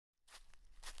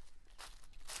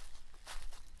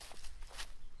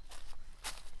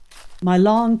My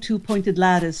long two-pointed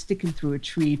ladder's sticking through a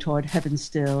tree toward heaven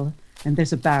still, and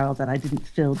there's a barrel that I didn't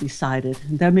fill beside it,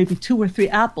 and there may be 2 or 3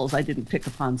 apples I didn't pick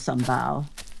upon some bough.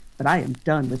 But I am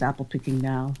done with apple picking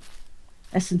now.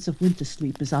 Essence of winter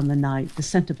sleep is on the night, the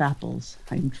scent of apples.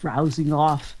 I am drowsing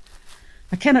off.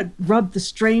 I cannot rub the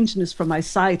strangeness from my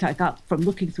sight I got from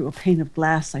looking through a pane of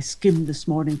glass I skimmed this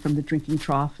morning from the drinking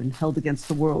trough and held against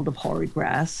the world of hoary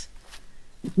grass.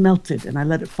 It melted, and I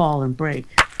let it fall and break.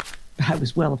 I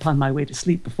was well upon my way to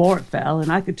sleep before it fell,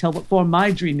 and I could tell what form my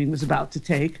dreaming was about to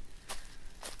take.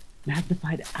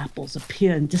 Magnified apples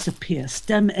appear and disappear,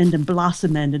 stem end and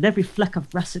blossom end, and every fleck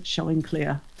of russet showing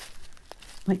clear.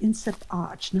 My incept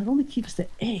arch not only keeps the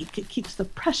ache, it keeps the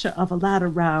pressure of a ladder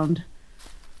round.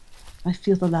 I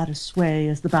feel the ladder sway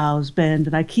as the boughs bend,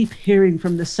 and I keep hearing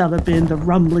from the cellar bin the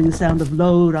rumbling sound of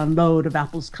load on load of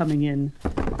apples coming in.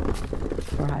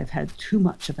 For I've had too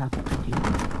much of apple picking.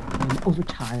 I am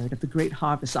overtired of the great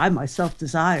harvest I myself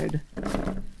desired.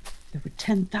 There were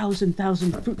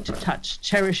 10,000 fruit to touch,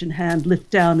 cherish in hand,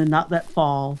 lift down, and not let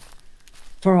fall.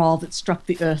 For all that struck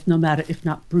the earth, no matter if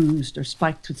not bruised or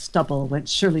spiked with stubble, went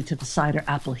surely to the cider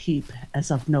apple heap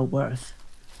as of no worth.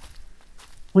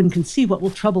 One can see what will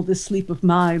trouble this sleep of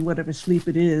mine, whatever sleep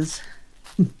it is.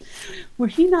 Were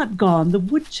he not gone, the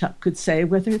woodchuck could say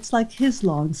whether it's like his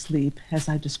long sleep, as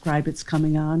I describe its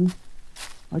coming on,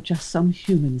 or just some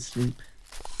human sleep.